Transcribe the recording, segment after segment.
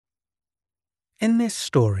In this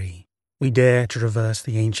story, we dare to traverse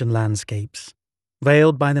the ancient landscapes,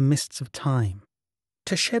 veiled by the mists of time,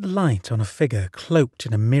 to shed light on a figure cloaked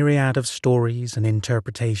in a myriad of stories and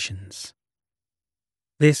interpretations.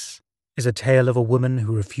 This is a tale of a woman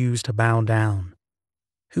who refused to bow down,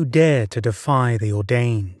 who dared to defy the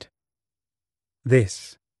ordained.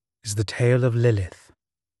 This is the tale of Lilith.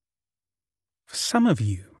 For some of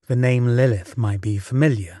you, the name Lilith might be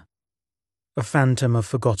familiar, a phantom of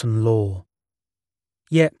forgotten lore.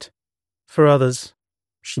 Yet, for others,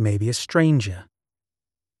 she may be a stranger.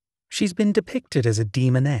 She's been depicted as a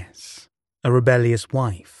demoness, a rebellious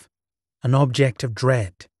wife, an object of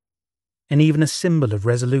dread, and even a symbol of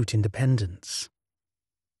resolute independence.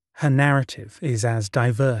 Her narrative is as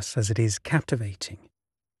diverse as it is captivating,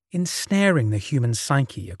 ensnaring the human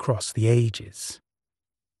psyche across the ages.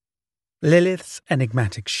 Lilith's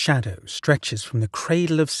enigmatic shadow stretches from the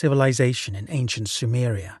cradle of civilization in ancient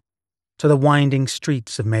Sumeria to the winding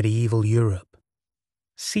streets of medieval Europe,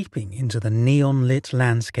 seeping into the neon-lit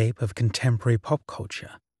landscape of contemporary pop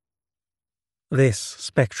culture. This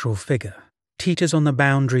spectral figure teeters on the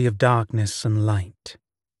boundary of darkness and light,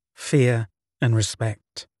 fear and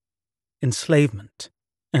respect, enslavement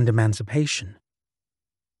and emancipation.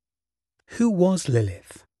 Who was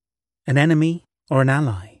Lilith? An enemy or an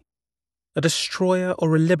ally? A destroyer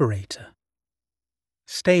or a liberator?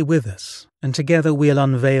 Stay with us, and together we'll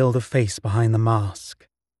unveil the face behind the mask,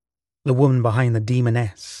 the woman behind the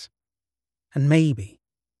demoness, and maybe,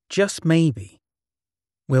 just maybe,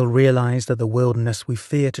 we'll realize that the wilderness we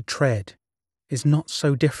fear to tread is not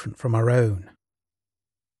so different from our own.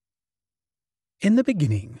 In the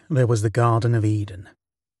beginning, there was the Garden of Eden,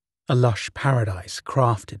 a lush paradise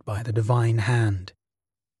crafted by the divine hand,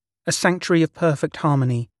 a sanctuary of perfect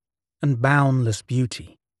harmony and boundless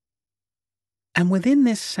beauty. And within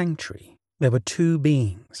this sanctuary, there were two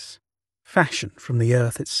beings, fashioned from the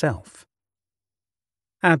earth itself.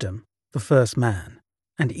 Adam, the first man,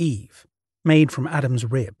 and Eve, made from Adam's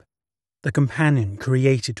rib, the companion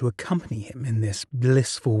created to accompany him in this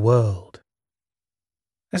blissful world.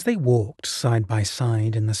 As they walked side by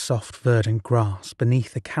side in the soft verdant grass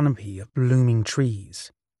beneath the canopy of blooming trees,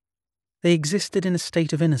 they existed in a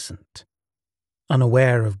state of innocence,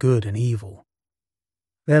 unaware of good and evil.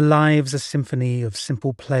 Their lives a symphony of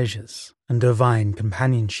simple pleasures and divine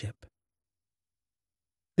companionship.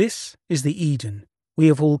 This is the Eden we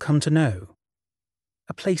have all come to know,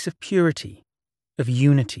 a place of purity, of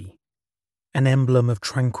unity, an emblem of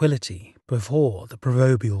tranquility before the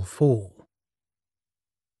proverbial fall.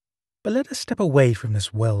 But let us step away from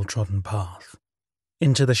this well-trodden path,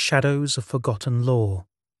 into the shadows of forgotten lore.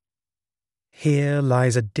 Here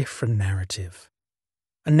lies a different narrative,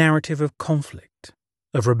 a narrative of conflict,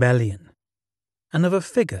 of rebellion, and of a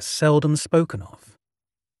figure seldom spoken of.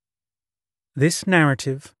 This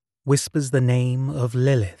narrative whispers the name of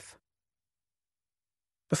Lilith.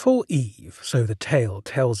 Before Eve, so the tale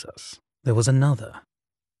tells us, there was another,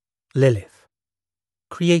 Lilith,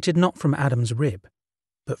 created not from Adam's rib,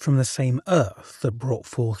 but from the same earth that brought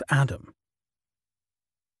forth Adam.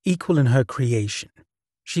 Equal in her creation,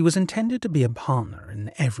 she was intended to be a partner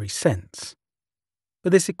in every sense.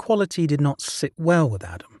 But this equality did not sit well with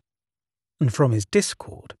Adam, and from his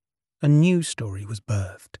discord, a new story was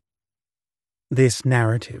birthed. This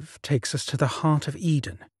narrative takes us to the heart of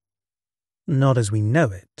Eden, not as we know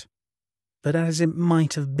it, but as it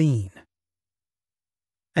might have been.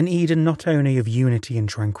 An Eden not only of unity and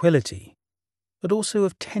tranquility, but also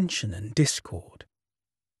of tension and discord,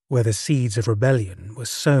 where the seeds of rebellion were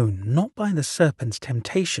sown not by the serpent's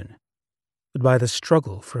temptation, but by the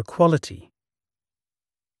struggle for equality.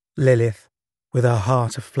 Lilith, with her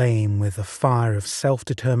heart aflame with the fire of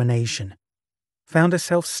self-determination, found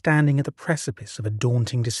herself standing at the precipice of a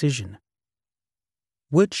daunting decision.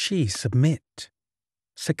 Would she submit,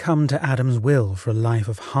 succumb to Adam's will for a life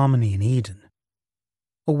of harmony in Eden?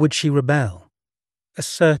 Or would she rebel,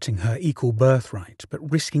 asserting her equal birthright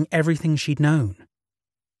but risking everything she'd known?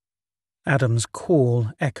 Adam's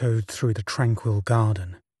call echoed through the tranquil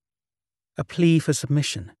garden, a plea for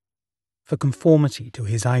submission, for conformity to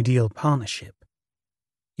his ideal partnership.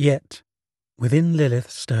 Yet, within Lilith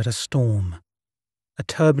stirred a storm, a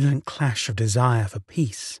turbulent clash of desire for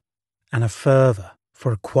peace and a fervour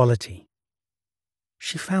for equality.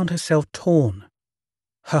 She found herself torn,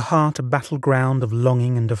 her heart a battleground of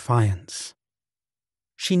longing and defiance.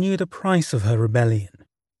 She knew the price of her rebellion,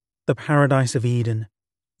 the paradise of Eden,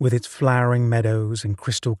 with its flowering meadows and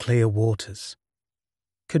crystal-clear waters,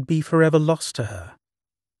 could be forever lost to her.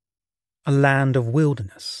 A land of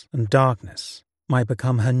wilderness and darkness might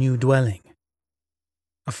become her new dwelling.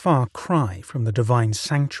 A a far cry from the divine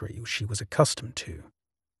sanctuary she was accustomed to.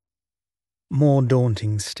 More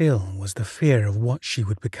daunting still was the fear of what she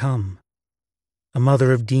would become. A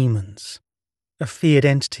mother of demons, a feared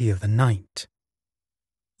entity of the night.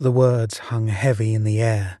 The words hung heavy in the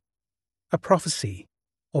air, a prophecy,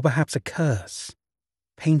 or perhaps a curse,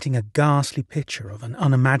 painting a ghastly picture of an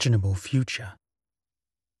unimaginable future.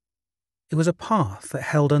 It was a path that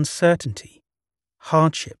held uncertainty,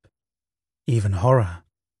 hardship, even horror.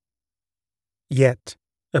 Yet,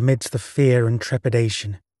 amidst the fear and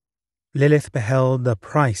trepidation, Lilith beheld the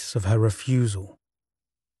price of her refusal,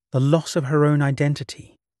 the loss of her own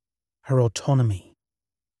identity, her autonomy.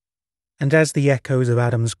 And as the echoes of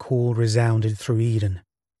Adam's call resounded through Eden,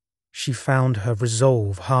 she found her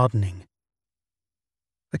resolve hardening.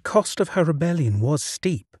 The cost of her rebellion was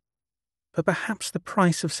steep, but perhaps the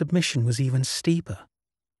price of submission was even steeper.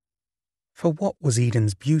 For what was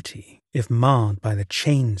Eden's beauty if marred by the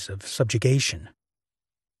chains of subjugation?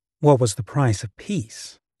 What was the price of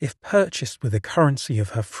peace if purchased with the currency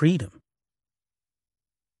of her freedom?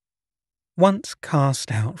 Once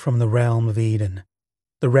cast out from the realm of Eden,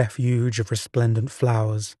 the refuge of resplendent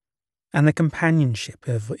flowers, and the companionship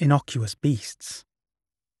of innocuous beasts,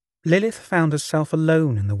 Lilith found herself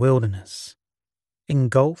alone in the wilderness,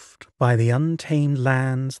 engulfed by the untamed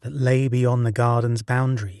lands that lay beyond the garden's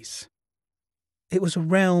boundaries. It was a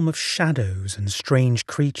realm of shadows and strange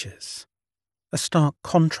creatures, a stark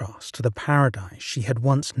contrast to the paradise she had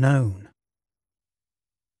once known.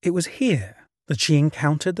 It was here that she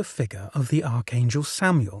encountered the figure of the archangel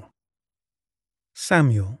Samuel.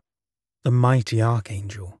 Samuel, the mighty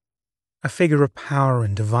archangel, a figure of power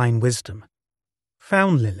and divine wisdom,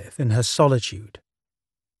 found Lilith in her solitude.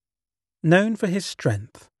 Known for his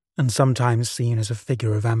strength, and sometimes seen as a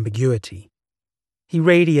figure of ambiguity, he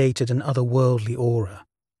radiated an otherworldly aura,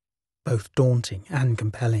 both daunting and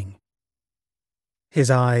compelling. His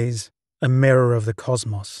eyes, a mirror of the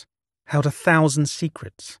cosmos, held 1,000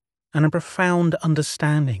 secrets and a profound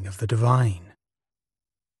understanding of the divine.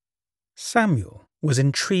 Samuel was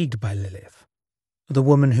intrigued by Lilith, the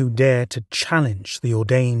woman who dared to challenge the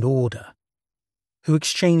ordained order, who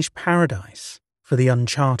exchanged paradise for the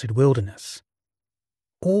uncharted wilderness,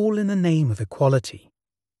 all in the name of equality.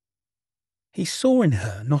 He saw in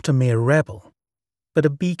her not a mere rebel, but a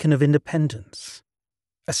beacon of independence,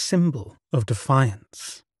 a symbol of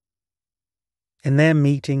defiance. In their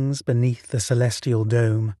meetings beneath the celestial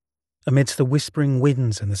dome, amidst the whispering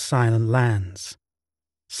winds and the silent lands,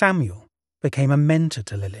 Samuel became a mentor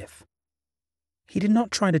to Lilith. He did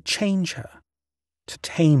not try to change her, to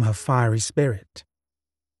tame her fiery spirit.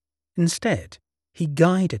 Instead, he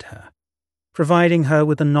guided her, providing her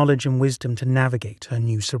with the knowledge and wisdom to navigate her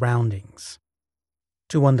new surroundings,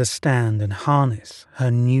 to understand and harness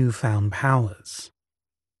her newfound powers.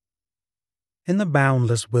 In the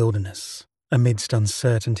boundless wilderness, amidst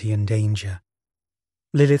uncertainty and danger,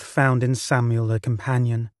 Lilith found in Samuel a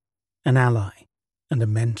companion, an ally, and a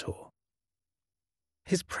mentor.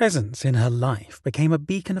 His presence in her life became a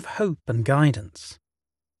beacon of hope and guidance,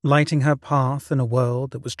 lighting her path in a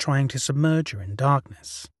world that was trying to submerge her in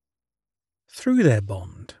darkness. Through their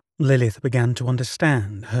bond, Lilith began to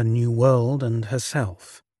understand her new world and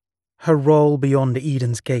herself, her role beyond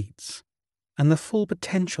Eden's gates, and the full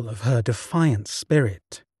potential of her defiant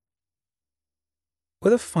spirit.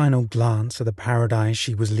 With a final glance at the paradise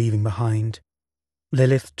she was leaving behind,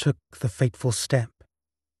 Lilith took the fateful step.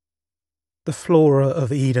 The flora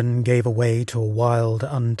of Eden gave way to a wild,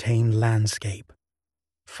 untamed landscape,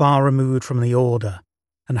 far removed from the order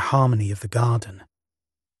and harmony of the garden.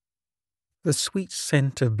 The sweet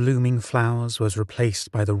scent of blooming flowers was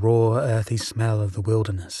replaced by the raw, earthy smell of the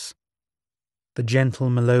wilderness. The gentle,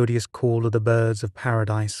 melodious call of the birds of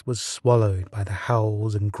paradise was swallowed by the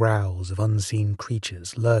howls and growls of unseen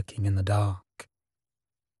creatures lurking in the dark.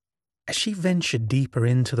 As she ventured deeper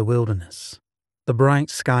into the wilderness, the bright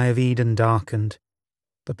sky of Eden darkened,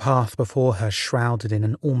 the path before her shrouded in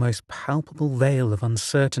an almost palpable veil of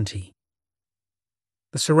uncertainty.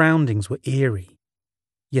 The surroundings were eerie,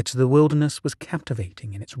 yet the wilderness was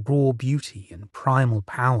captivating in its raw beauty and primal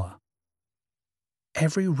power.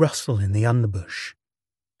 Every rustle in the underbush,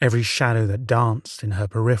 every shadow that danced in her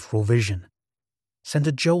peripheral vision, sent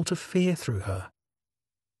a jolt of fear through her.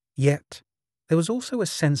 Yet there was also a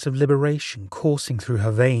sense of liberation coursing through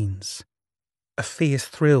her veins, a fierce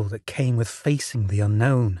thrill that came with facing the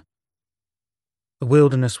unknown. The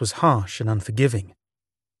wilderness was harsh and unforgiving,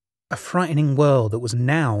 a frightening world that was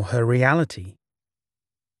now her reality.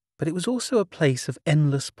 But it was also a place of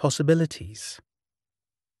endless possibilities.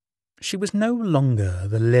 She was no longer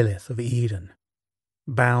the Lilith of Eden,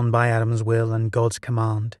 bound by Adam's will and God's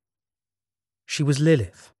command. She was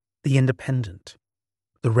Lilith, the independent,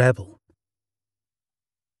 the rebel.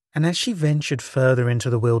 And as she ventured further into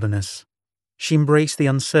the wilderness, she embraced the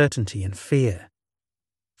uncertainty and fear,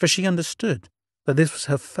 for she understood that this was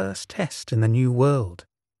her first test in the new world,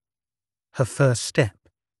 her first step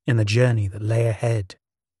in the journey that lay ahead.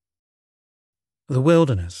 The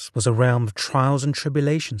wilderness was a realm of trials and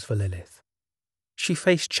tribulations for Lilith. She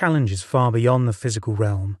faced challenges far beyond the physical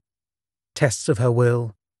realm, tests of her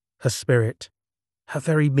will, her spirit, her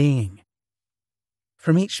very being.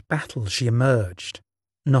 From each battle she emerged,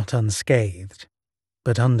 not unscathed,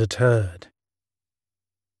 but undeterred.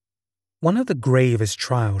 One of the gravest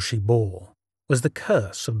trials she bore was the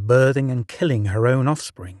curse of birthing and killing her own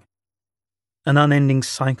offspring, an unending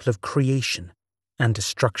cycle of creation and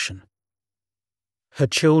destruction. Her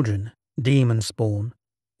children, demon spawn,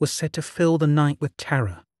 were said to fill the night with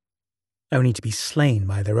terror, only to be slain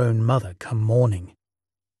by their own mother come morning.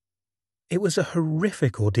 It was a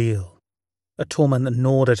horrific ordeal, a torment that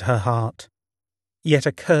gnawed at her heart, yet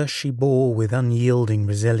a curse she bore with unyielding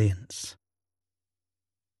resilience.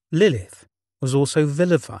 Lilith was also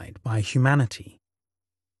vilified by humanity.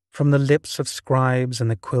 From the lips of scribes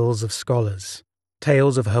and the quills of scholars,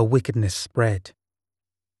 tales of her wickedness spread.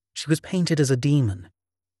 She was painted as a demon,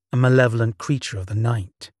 a malevolent creature of the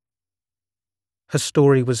night. Her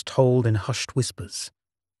story was told in hushed whispers,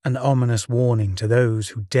 an ominous warning to those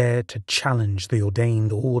who dared to challenge the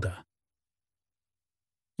ordained order.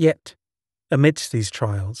 Yet, amidst these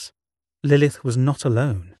trials, Lilith was not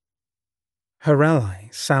alone. Her ally,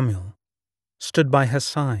 Samuel, stood by her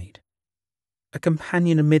side, a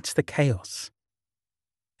companion amidst the chaos.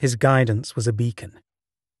 His guidance was a beacon,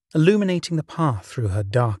 illuminating the path through her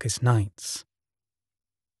darkest nights.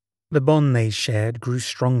 The bond they shared grew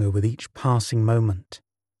stronger with each passing moment,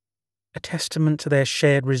 a testament to their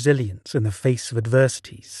shared resilience in the face of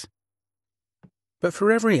adversities. But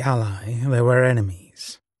for every ally there were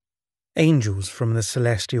enemies. Angels from the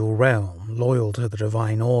celestial realm, loyal to the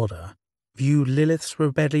divine order, viewed Lilith's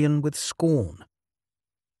rebellion with scorn.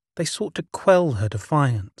 They sought to quell her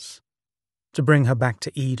defiance, to bring her back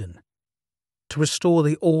to Eden, to restore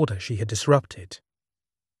the order she had disrupted.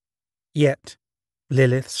 Yet,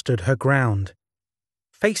 Lilith stood her ground,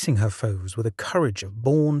 facing her foes with a courage of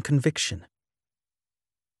born conviction.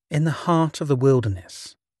 In the heart of the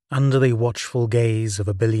wilderness, under the watchful gaze of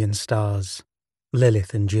a billion stars,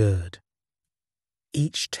 Lilith endured.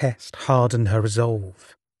 Each test hardened her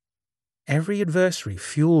resolve. Every adversary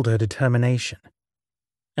fueled her determination,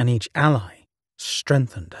 and each ally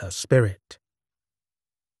strengthened her spirit.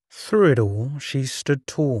 Through it all, she stood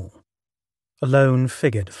tall, a lone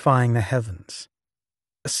figure defying the heavens,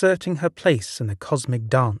 asserting her place in the cosmic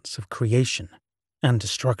dance of creation and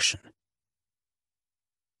destruction.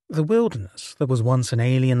 The wilderness that was once an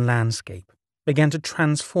alien landscape began to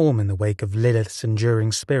transform in the wake of Lilith's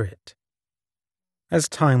enduring spirit. As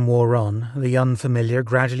time wore on, the unfamiliar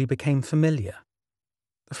gradually became familiar,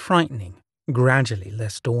 the frightening gradually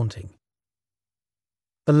less daunting.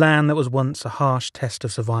 The land that was once a harsh test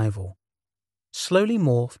of survival slowly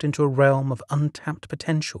morphed into a realm of untapped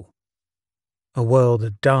potential, a world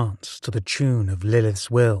that danced to the tune of Lilith's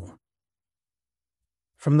will.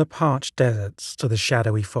 From the parched deserts to the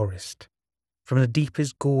shadowy forest, from the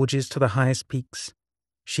deepest gorges to the highest peaks,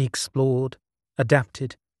 she explored,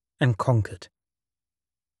 adapted, and conquered.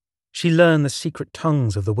 She learned the secret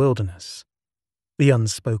tongues of the wilderness, the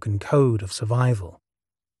unspoken code of survival,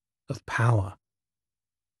 of power.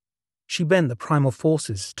 She bent the primal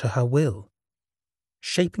forces to her will,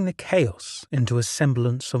 shaping the chaos into a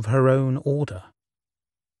semblance of her own order.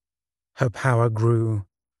 Her power grew,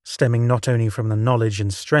 stemming not only from the knowledge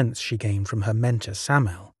and strength she gained from her mentor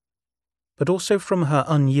Samuel, but also from her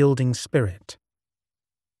unyielding spirit.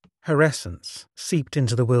 Her essence seeped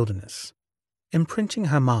into the wilderness, imprinting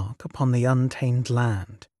her mark upon the untamed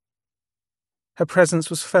land. Her presence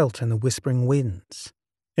was felt in the whispering winds,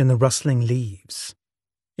 in the rustling leaves,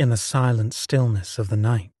 in the silent stillness of the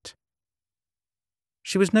night.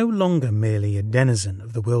 She was no longer merely a denizen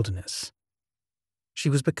of the wilderness. She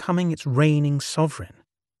was becoming its reigning sovereign.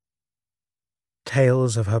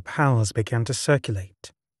 Tales of her powers began to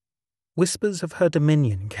circulate, whispers of her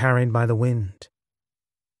dominion carried by the wind.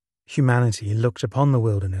 Humanity looked upon the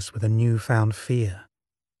wilderness with a newfound fear.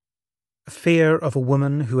 A fear of a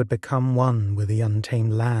woman who had become one with the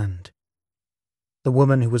untamed land. The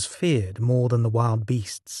woman who was feared more than the wild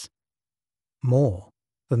beasts, more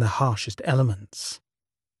than the harshest elements.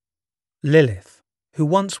 Lilith, who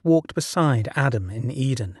once walked beside Adam in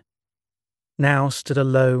Eden, now stood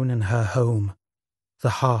alone in her home,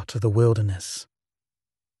 the heart of the wilderness,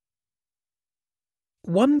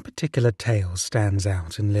 One particular tale stands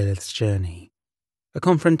out in Lilith's journey, a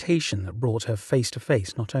confrontation that brought her face to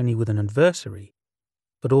face not only with an adversary,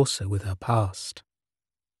 but also with her past.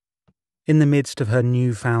 In the midst of her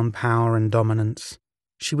newfound power and dominance,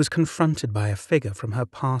 she was confronted by a figure from her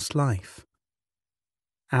past life.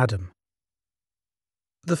 Adam.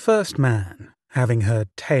 The first man, having heard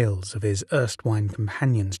tales of his erstwhile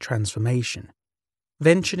companion's transformation,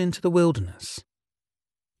 ventured into the wilderness.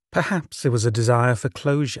 Perhaps it was a desire for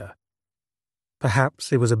closure.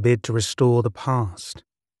 Perhaps it was a bid to restore the past.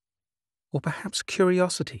 Or perhaps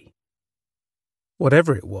curiosity.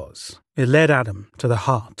 Whatever it was, it led Adam to the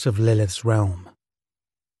heart of Lilith's realm.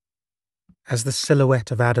 As the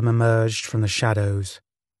silhouette of Adam emerged from the shadows,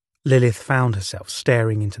 Lilith found herself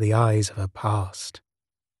staring into the eyes of her past.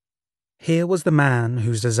 Here was the man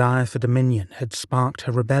whose desire for dominion had sparked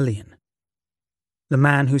her rebellion. The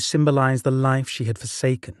man who symbolized the life she had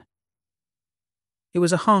forsaken. It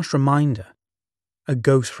was a harsh reminder, a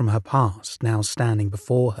ghost from her past now standing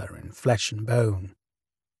before her in flesh and bone.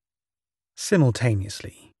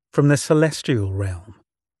 Simultaneously, from the celestial realm,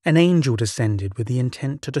 an angel descended with the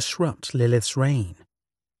intent to disrupt Lilith's reign.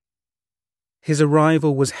 His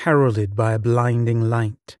arrival was heralded by a blinding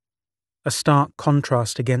light, a stark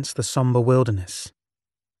contrast against the somber wilderness.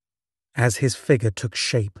 As his figure took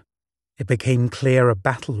shape, it became clear a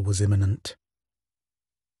battle was imminent.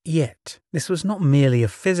 Yet, this was not merely a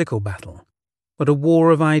physical battle, but a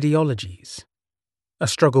war of ideologies, a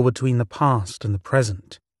struggle between the past and the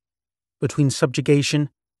present, between subjugation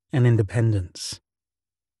and independence.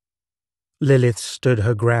 Lilith stood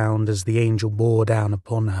her ground as the angel bore down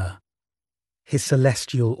upon her, his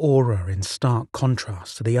celestial aura in stark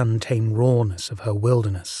contrast to the untamed rawness of her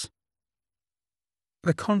wilderness.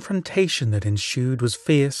 The confrontation that ensued was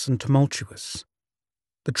fierce and tumultuous.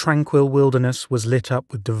 The tranquil wilderness was lit up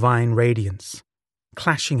with divine radiance,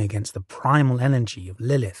 clashing against the primal energy of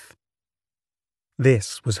Lilith.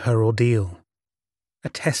 This was her ordeal, a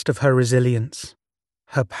test of her resilience,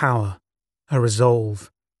 her power, her resolve.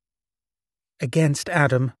 Against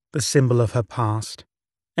Adam, the symbol of her past,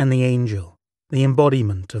 and the angel, the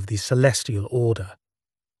embodiment of the celestial order,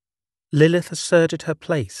 Lilith asserted her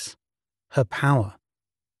place, her power,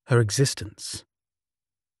 her existence.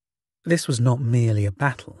 This was not merely a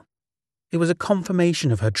battle. It was a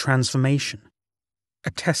confirmation of her transformation,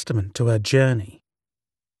 a testament to her journey.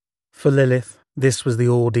 For Lilith, this was the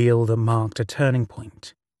ordeal that marked a turning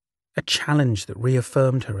point, a challenge that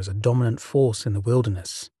reaffirmed her as a dominant force in the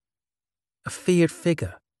wilderness, a feared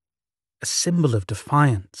figure, a symbol of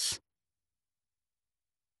defiance.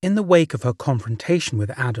 In the wake of her confrontation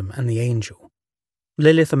with Adam and the angel,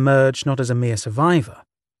 Lilith emerged not as a mere survivor,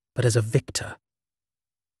 but as a victor.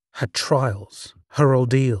 Her trials, her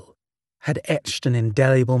ordeal, had etched an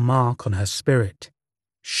indelible mark on her spirit,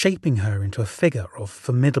 shaping her into a figure of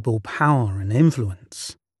formidable power and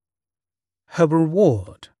influence. Her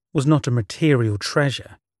reward was not a material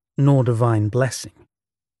treasure, nor divine blessing,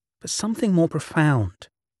 but something more profound,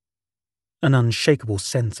 an unshakable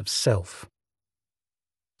sense of self.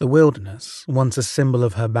 The wilderness, once a symbol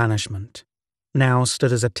of her banishment, now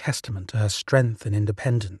stood as a testament to her strength and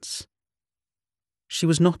independence. She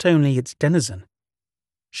was not only its denizen,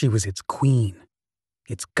 she was its queen,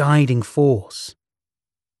 its guiding force.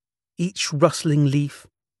 Each rustling leaf,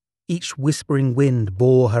 each whispering wind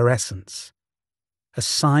bore her essence, a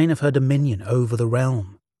sign of her dominion over the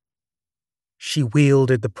realm. She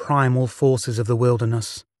wielded the primal forces of the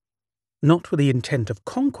wilderness, not with the intent of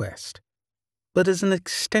conquest, but as an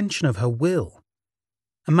extension of her will,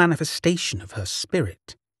 a manifestation of her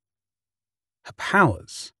spirit. Her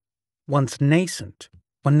powers, once nascent,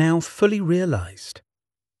 were now fully realized,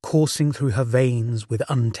 coursing through her veins with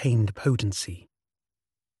untamed potency.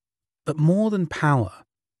 But more than power,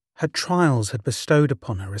 her trials had bestowed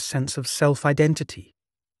upon her a sense of self-identity.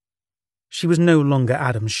 She was no longer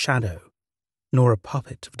Adam's shadow, nor a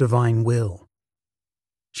puppet of divine will.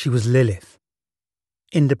 She was Lilith,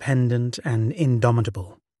 independent and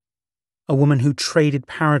indomitable, a woman who traded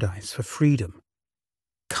paradise for freedom,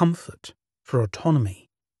 comfort for autonomy.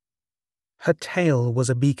 Her tale was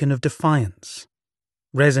a beacon of defiance,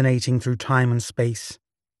 resonating through time and space,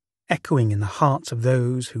 echoing in the hearts of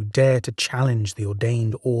those who dare to challenge the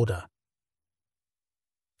ordained order.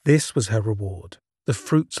 This was her reward, the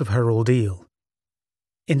fruits of her ordeal: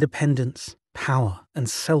 independence, power, and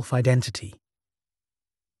self-identity.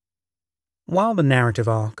 While the narrative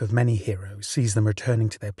arc of many heroes sees them returning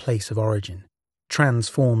to their place of origin,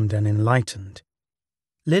 transformed and enlightened,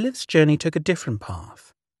 Lilith's journey took a different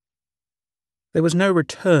path. There was no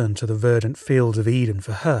return to the verdant fields of Eden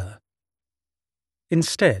for her.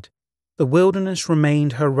 Instead, the wilderness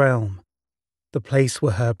remained her realm, the place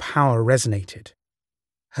where her power resonated,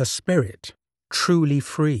 her spirit truly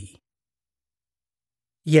free.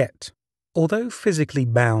 Yet, although physically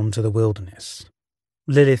bound to the wilderness,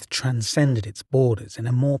 Lilith transcended its borders in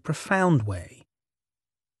a more profound way.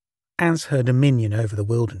 As her dominion over the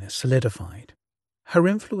wilderness solidified, her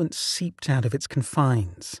influence seeped out of its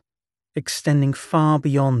confines, extending far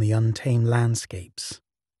beyond the untamed landscapes.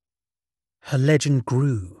 Her legend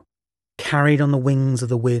grew, carried on the wings of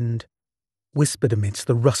the wind, whispered amidst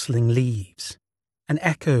the rustling leaves, and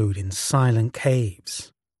echoed in silent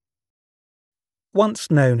caves. Once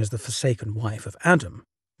known as the forsaken wife of Adam,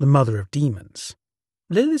 the mother of demons,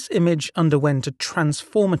 Lilith's image underwent a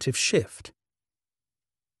transformative shift.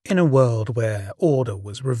 In a world where order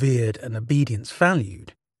was revered and obedience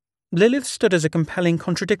valued, Lilith stood as a compelling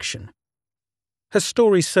contradiction. Her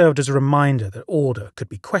story served as a reminder that order could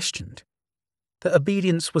be questioned, that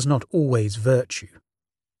obedience was not always virtue.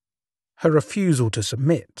 Her refusal to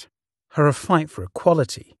submit, her fight for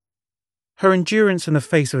equality, her endurance in the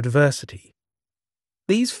face of adversity,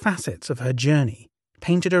 these facets of her journey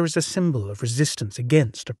painted her as a symbol of resistance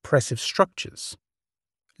against oppressive structures.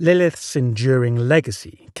 Lilith's enduring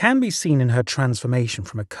legacy can be seen in her transformation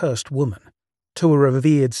from a cursed woman to a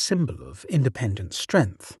revered symbol of independent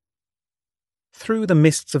strength. Through the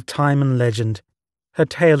mists of time and legend, her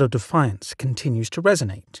tale of defiance continues to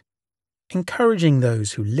resonate, encouraging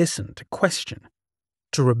those who listen to question,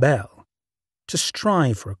 to rebel, to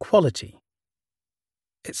strive for equality.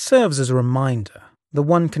 It serves as a reminder that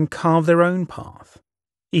one can carve their own path,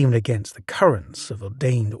 even against the currents of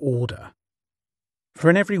ordained order. For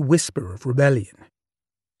in every whisper of rebellion,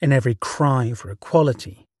 in every cry for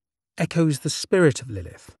equality, echoes the spirit of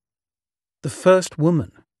Lilith, the first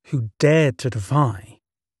woman who dared to defy.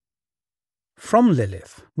 From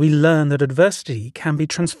Lilith, we learn that adversity can be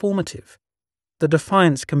transformative, that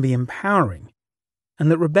defiance can be empowering, and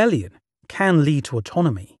that rebellion can lead to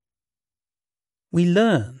autonomy. We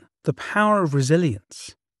learn the power of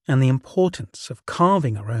resilience and the importance of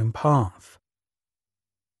carving our own path.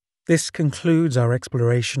 This concludes our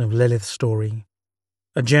exploration of Lilith's story,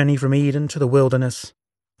 a journey from Eden to the wilderness,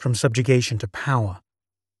 from subjugation to power,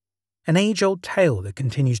 an age-old tale that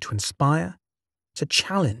continues to inspire, to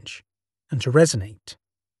challenge, and to resonate.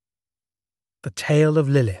 The tale of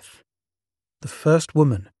Lilith, the first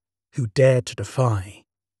woman who dared to defy.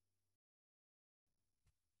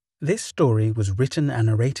 This story was written and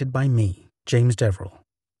narrated by me, James Deverell.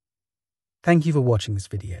 Thank you for watching this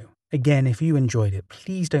video. Again, if you enjoyed it,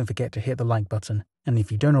 please don't forget to hit the like button, and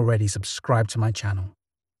if you don't already, subscribe to my channel.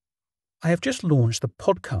 I have just launched the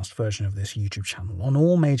podcast version of this YouTube channel on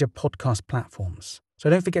all major podcast platforms, so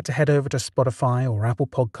don't forget to head over to Spotify or Apple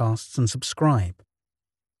Podcasts and subscribe.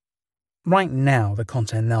 Right now, the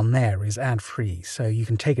content on there is ad-free, so you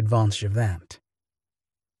can take advantage of that.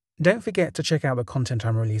 Don't forget to check out the content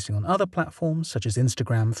I'm releasing on other platforms such as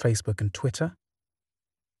Instagram, Facebook, and Twitter.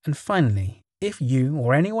 And finally, if you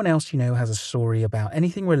or anyone else you know has a story about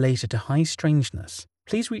anything related to high strangeness,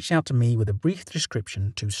 please reach out to me with a brief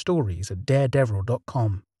description to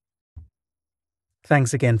stories@daredeverell.com.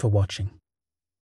 Thanks again for watching.